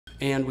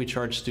and we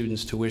charge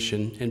students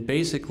tuition. And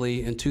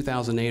basically, in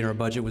 2008, our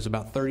budget was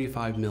about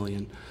 $35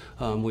 million.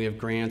 We have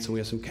grants and we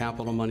have some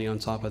capital money on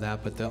top of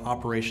that, but the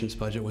operations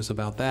budget was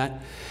about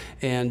that.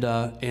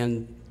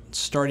 And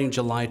starting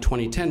July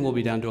 2010, we'll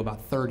be down to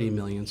about $30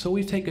 million. So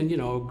we've taken, you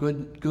know, a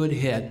good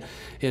hit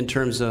in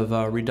terms of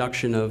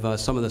reduction of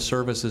some of the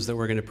services that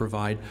we're going to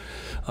provide.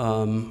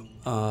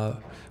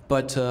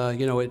 But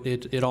you know,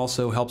 it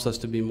also helps us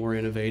to be more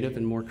innovative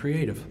and more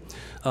creative.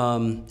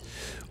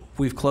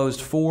 We've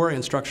closed 4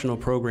 instructional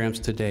programs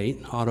to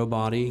date: Auto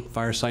Body,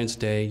 Fire Science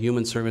Day,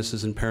 Human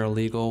Services, and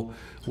Paralegal.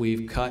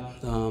 We've cut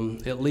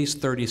at least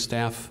 30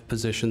 staff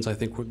positions. I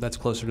think that's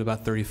closer to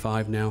about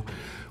 35 now.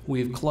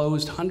 We've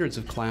closed hundreds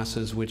of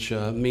classes, which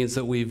means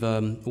that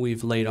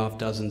we've laid off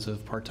dozens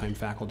of part-time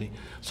faculty.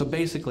 So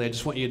basically, I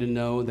just want you to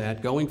know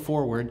that going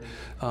forward,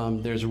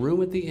 there's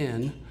room at the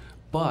inn,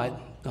 but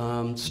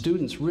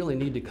students really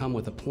need to come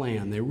with a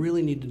plan. They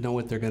really need to know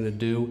what they're going to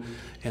do,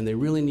 and they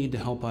really need to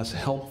help us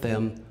help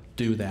them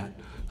do that.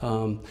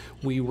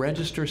 We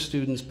register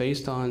students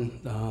based on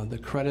the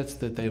credits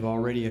that they've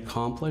already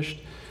accomplished.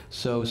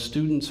 So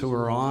students who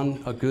are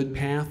on a good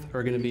path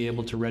are going to be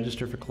able to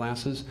register for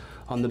classes.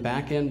 On the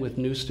back end with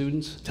new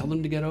students, tell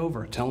them to get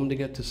over, tell them to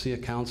get to see a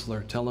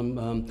counselor, tell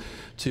them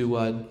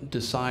to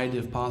decide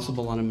if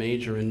possible on a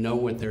major and know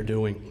what they're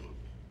doing.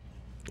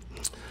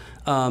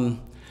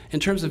 In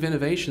terms of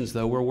innovations,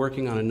 though, we're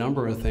working on a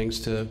number of things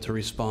to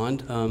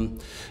respond.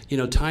 You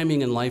know,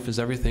 timing in life is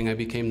everything. I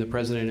became the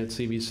president at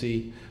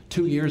CBC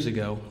 2 years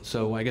ago,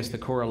 so I guess the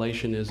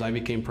correlation is I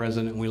became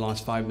president and we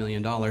lost $5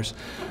 million.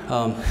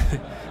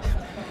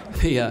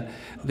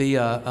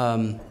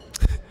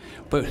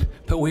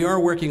 But we are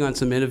working on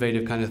some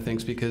innovative kind of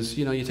things because,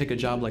 you know, you take a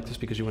job like this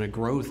because you want to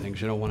grow things.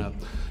 You don't want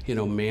to, you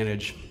know,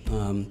 manage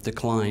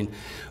decline.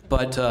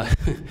 But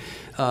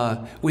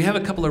we have a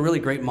couple of really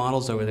great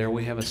models over there.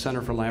 We have a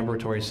Center for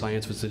Laboratory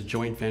Science, which is a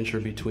joint venture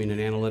between an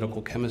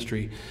analytical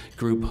chemistry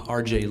group,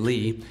 R.J.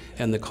 Lee,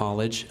 and the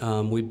college.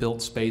 We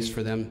built space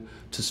for them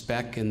to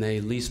spec, and they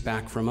lease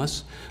back from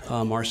us.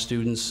 Our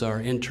students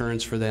are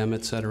interns for them,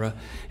 et cetera.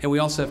 And we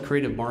also have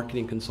creative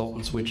marketing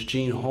consultants, which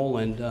Gene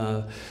Holland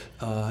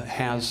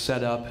has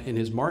set up in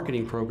his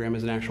marketing program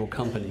as an actual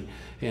company.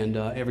 And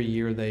every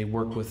year they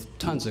work with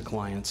tons of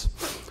clients.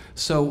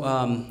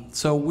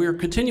 So we're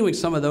continuing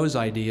some of those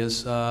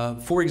ideas.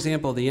 For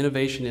example, the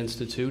Innovation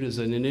Institute is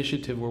an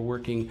initiative we're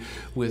working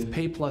with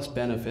Pay Plus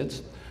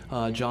Benefits,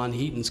 John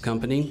Heaton's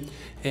company,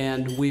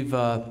 and we've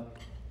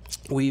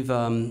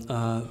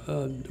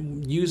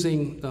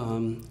using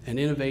an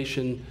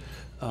innovation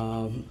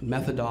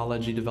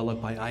methodology developed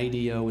by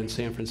IDEO in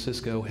San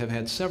Francisco, have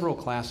had several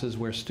classes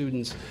where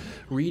students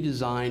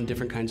redesign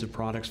different kinds of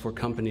products for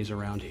companies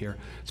around here.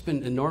 It's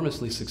been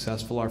enormously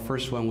successful. Our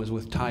first one was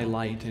with Thai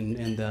Light,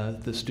 and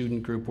the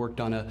student group worked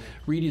on a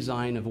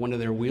redesign of one of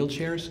their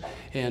wheelchairs,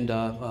 and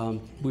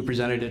we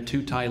presented it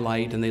to Thai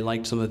Light, and they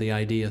liked some of the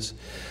ideas.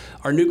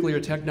 Our nuclear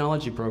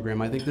technology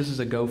program, I think this is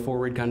a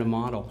go-forward kind of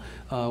model.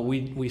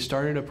 We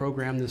started a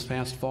program this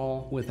past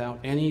fall without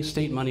any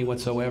state money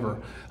whatsoever.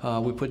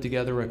 We put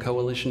together a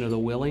coalition of the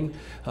willing.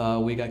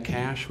 We got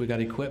cash, we got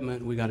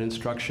equipment, we got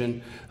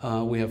instruction.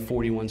 We have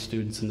 41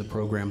 students in the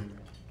program.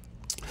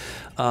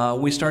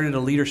 We started a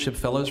Leadership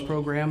Fellows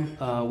program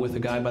with a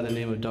guy by the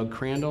name of Doug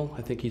Crandall.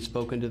 I think he's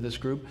spoken to this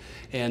group.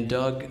 And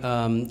Doug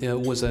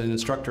was an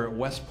instructor at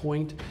West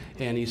Point,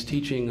 and he's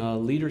teaching a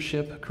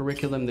leadership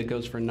curriculum that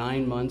goes for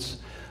 9 months,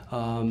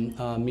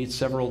 meets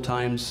several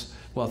times,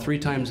 well, 3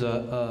 times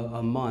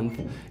a month,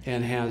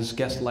 and has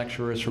guest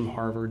lecturers from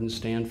Harvard and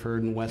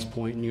Stanford and West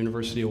Point and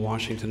University of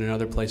Washington and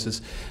other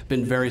places.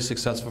 Been very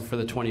successful for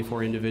the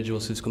 24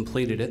 individuals who's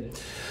completed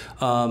it.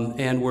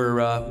 And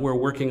we're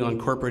working on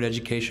corporate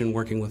education,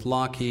 working with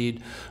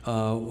Lockheed,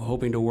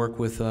 hoping to work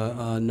with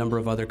a number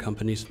of other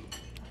companies.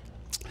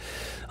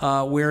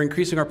 We're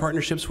increasing our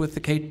partnerships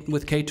with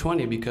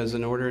K-20 because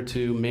in order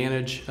to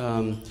manage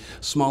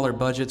smaller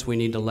budgets, we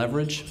need to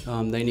leverage.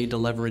 They need to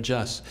leverage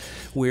us.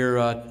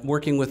 We're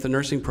working with the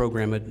nursing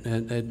program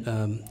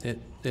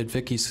at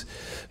Vicky's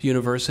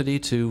University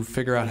to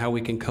figure out how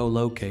we can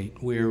co-locate.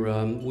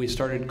 We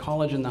started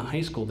college in the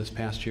high school this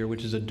past year,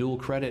 which is a dual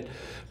credit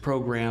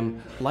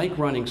program like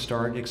Running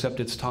Start, except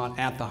it's taught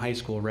at the high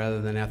school rather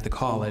than at the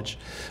college.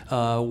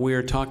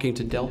 We're talking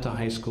to Delta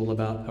High School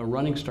about a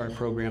Running Start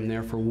program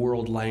there for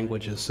world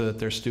languages so that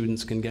their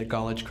students can get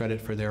college credit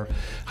for their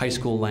high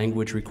school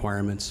language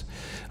requirements.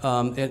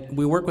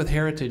 We work with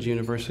Heritage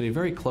University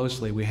very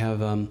closely. We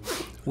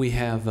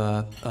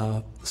have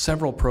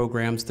several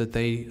programs that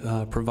they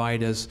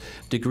provide as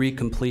degree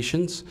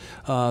completions.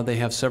 They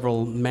have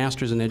several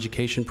Masters in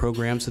Education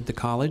programs at the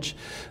college.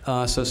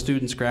 So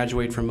students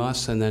graduate from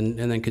us and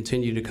then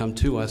continue to come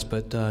to us,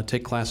 but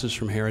take classes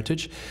from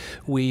Heritage.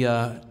 We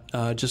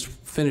just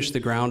finished the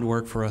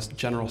groundwork for a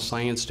general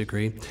science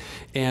degree.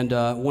 And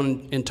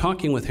in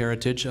talking with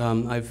Heritage,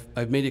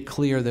 I've made it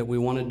clear that we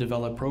want to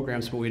develop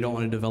programs, but we don't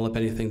want to develop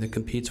anything that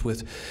competes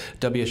with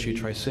WSU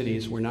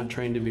Tri-Cities. We're not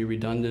trying to be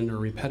redundant or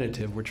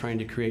repetitive. We're trying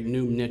to create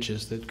new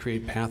niches that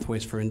create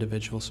pathways for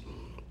individuals.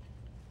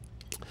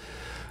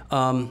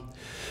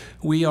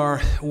 We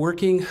are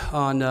working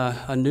on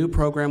a new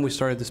program we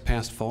started this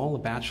past fall, a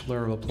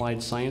Bachelor of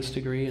Applied Science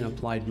degree in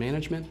Applied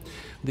Management.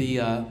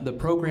 The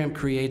program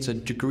creates a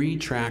degree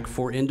track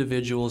for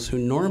individuals who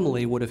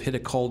normally would have hit a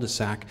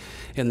cul-de-sac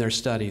in their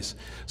studies.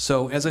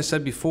 So as I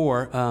said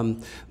before,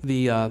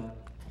 the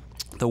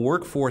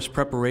workforce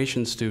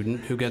preparation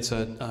student who gets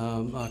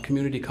a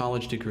community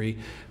college degree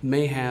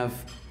may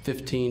have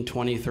 15,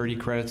 20, 30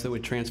 credits that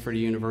would transfer to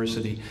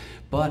university.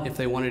 But if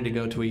they wanted to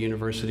go to a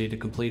university to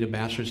complete a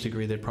bachelor's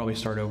degree, they'd probably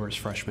start over as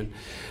freshmen.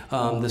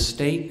 The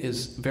state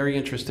is very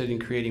interested in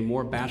creating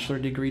more bachelor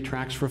degree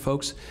tracks for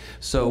folks.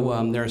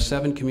 So there are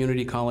 7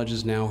 community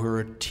colleges now who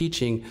are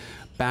teaching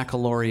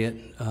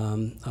baccalaureate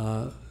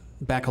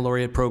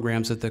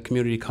programs at the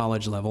community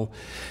college level.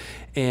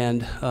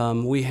 And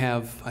we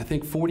have, I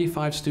think,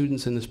 45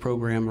 students in this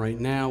program right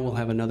now. We'll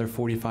have another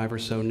 45 or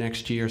so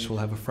next year, so we'll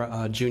have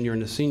a junior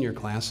and a senior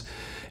class.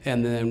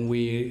 And then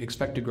we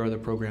expect to grow the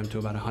program to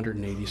about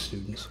 180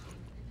 students.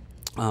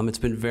 It's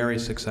been very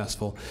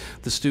successful.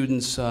 The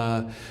students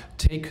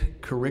take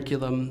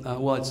curriculum,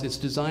 well, it's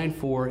designed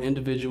for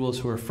individuals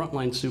who are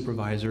frontline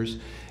supervisors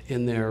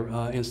in their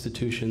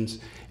institutions,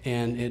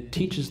 and it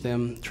teaches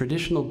them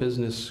traditional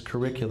business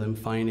curriculum,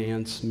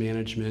 finance,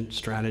 management,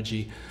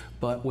 strategy,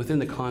 but within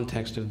the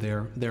context of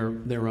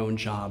their own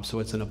job. So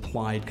it's an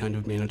applied kind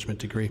of management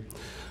degree.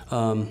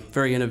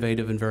 Very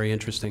innovative and very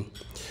interesting.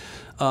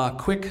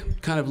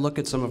 Quick kind of look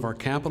at some of our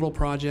capital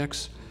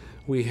projects.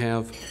 We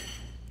have,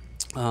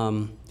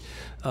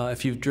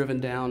 if you've driven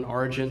down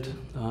Argent,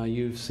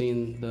 you've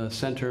seen the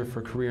Center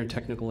for Career and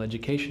Technical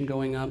Education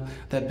going up.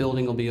 That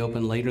building will be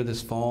open later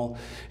this fall.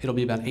 It'll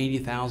be about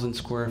 80,000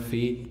 square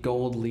feet,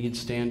 gold LEED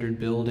standard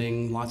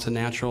building, lots of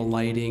natural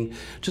lighting,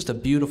 just a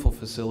beautiful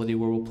facility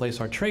where we'll place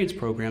our trades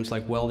programs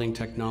like welding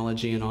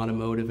technology and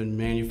automotive and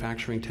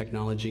manufacturing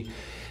technology,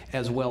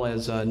 as well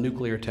as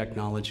nuclear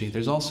technology.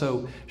 There's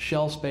also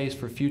shell space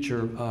for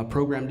future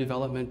program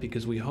development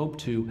because we hope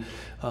to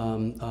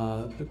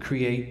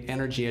create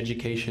energy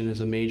education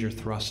as a major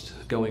thrust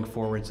going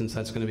forward, since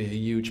that's going to be a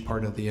huge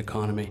part of the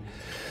economy.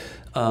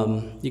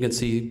 You can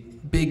see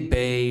big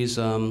bays,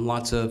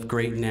 lots of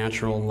great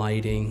natural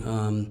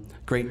lighting,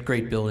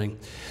 great building.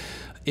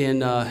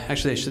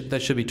 Actually,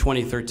 that should be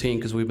 2013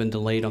 because we've been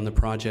delayed on the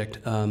project.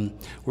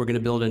 We're going to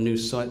build a new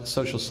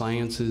social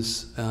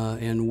sciences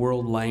and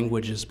world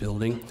languages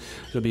building.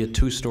 It'll be a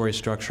 2-story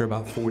structure,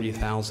 about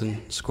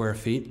 40,000 square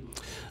feet.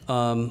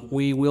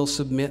 We will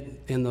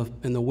submit in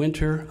the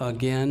winter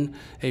again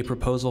a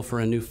proposal for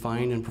a new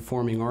fine and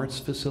performing arts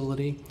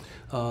facility.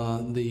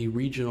 The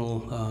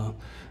regional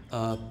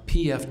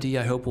PFD,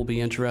 I hope, will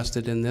be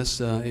interested in this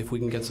if we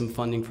can get some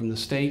funding from the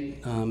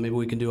state. Maybe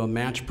we can do a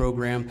match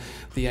program.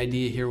 The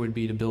idea here would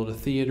be to build a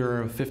theater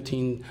of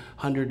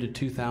 1,500 to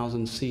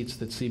 2,000 seats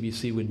that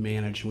CBC would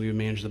manage. We would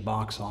manage the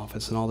box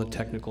office and all the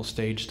technical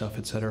stage stuff,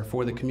 et cetera,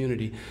 for the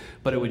community.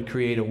 But it would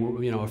create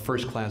a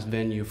first-class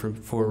venue for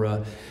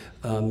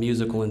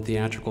musical and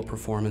theatrical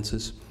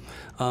performances.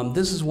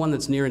 This is one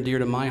that's near and dear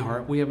to my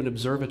heart. We have an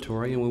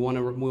observatory, and we want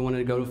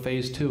to go to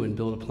phase 2 and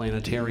build a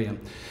planetarium.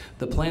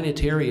 The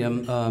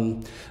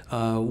planetarium,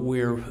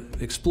 we're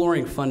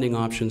exploring funding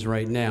options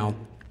right now.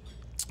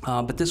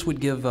 But this would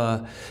give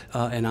an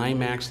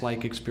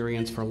IMAX-like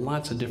experience for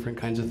lots of different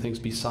kinds of things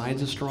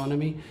besides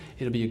astronomy.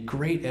 It'll be a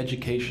great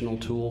educational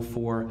tool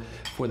for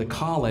the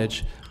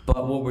college,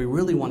 but what we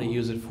really want to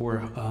use it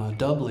for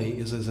doubly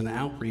is as an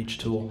outreach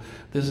tool.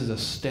 This is a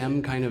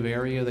STEM kind of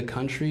area of the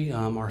country.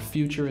 Our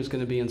future is going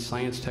to be in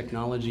science,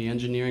 technology,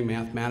 engineering,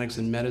 mathematics,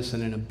 and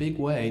medicine in a big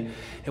way,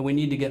 and we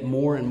need to get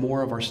more and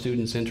more of our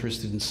students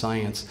interested in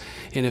science.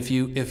 And if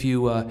you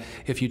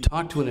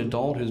talk to an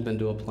adult who's been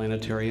to a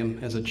planetarium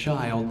as a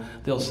child,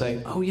 they'll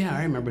say, "Oh yeah,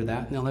 I remember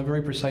that," and they'll have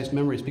very precise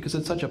memories because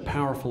it's such a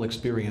powerful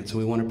experience, and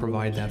we want to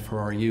provide that for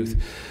our youth.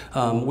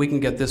 We can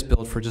get this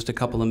built for just a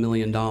couple of $1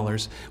 million,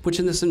 which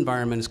in this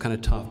environment is kind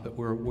of tough, but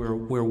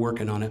we're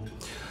working on it.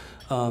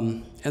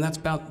 And that's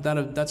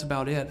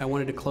about it. I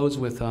wanted to close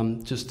with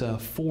just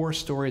 4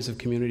 stories of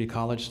community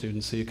college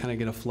students, so you kind of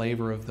get a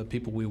flavor of the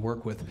people we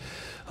work with.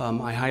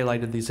 I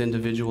highlighted these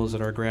individuals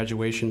at our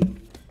graduation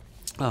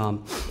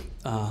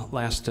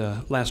last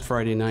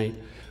Friday night.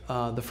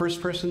 The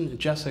first person,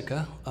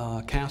 Jessica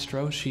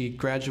Castro, she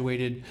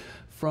graduated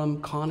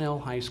from Connell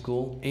High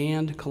School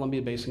and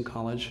Columbia Basin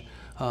College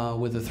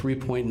with a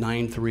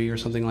 3.93 or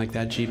something like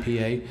that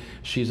GPA.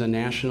 She's a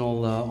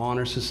National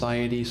Honor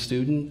Society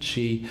student.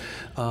 She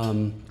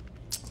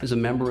is a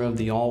member of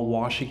the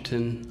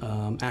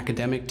All-Washington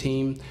academic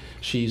team.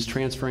 She's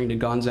transferring to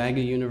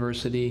Gonzaga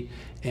University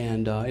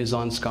and is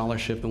on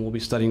scholarship and will be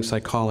studying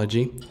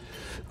psychology.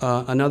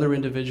 Another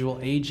individual,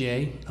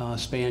 AJ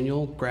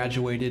Spaniel,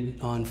 graduated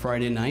on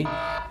Friday night.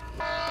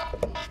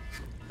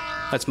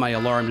 That's my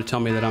alarm to tell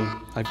me that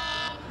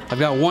I've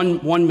got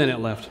one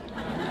minute left.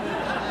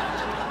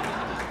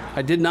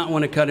 I did not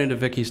want to cut into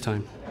Vicky's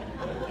time.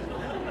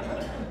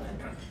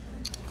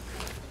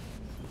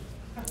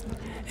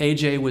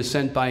 AJ was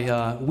sent by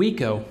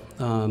WECO,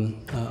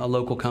 a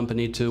local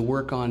company to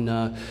work on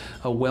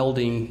a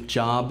welding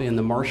job in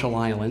the Marshall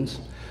Islands.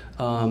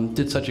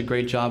 Did such a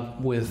great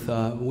job with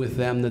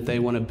them that they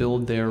want to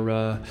build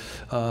their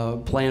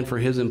plan for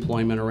his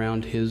employment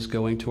around his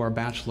going to our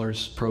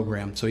bachelor's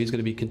program. So he's going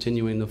to be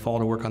continuing the fall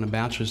to work on a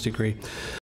bachelor's degree.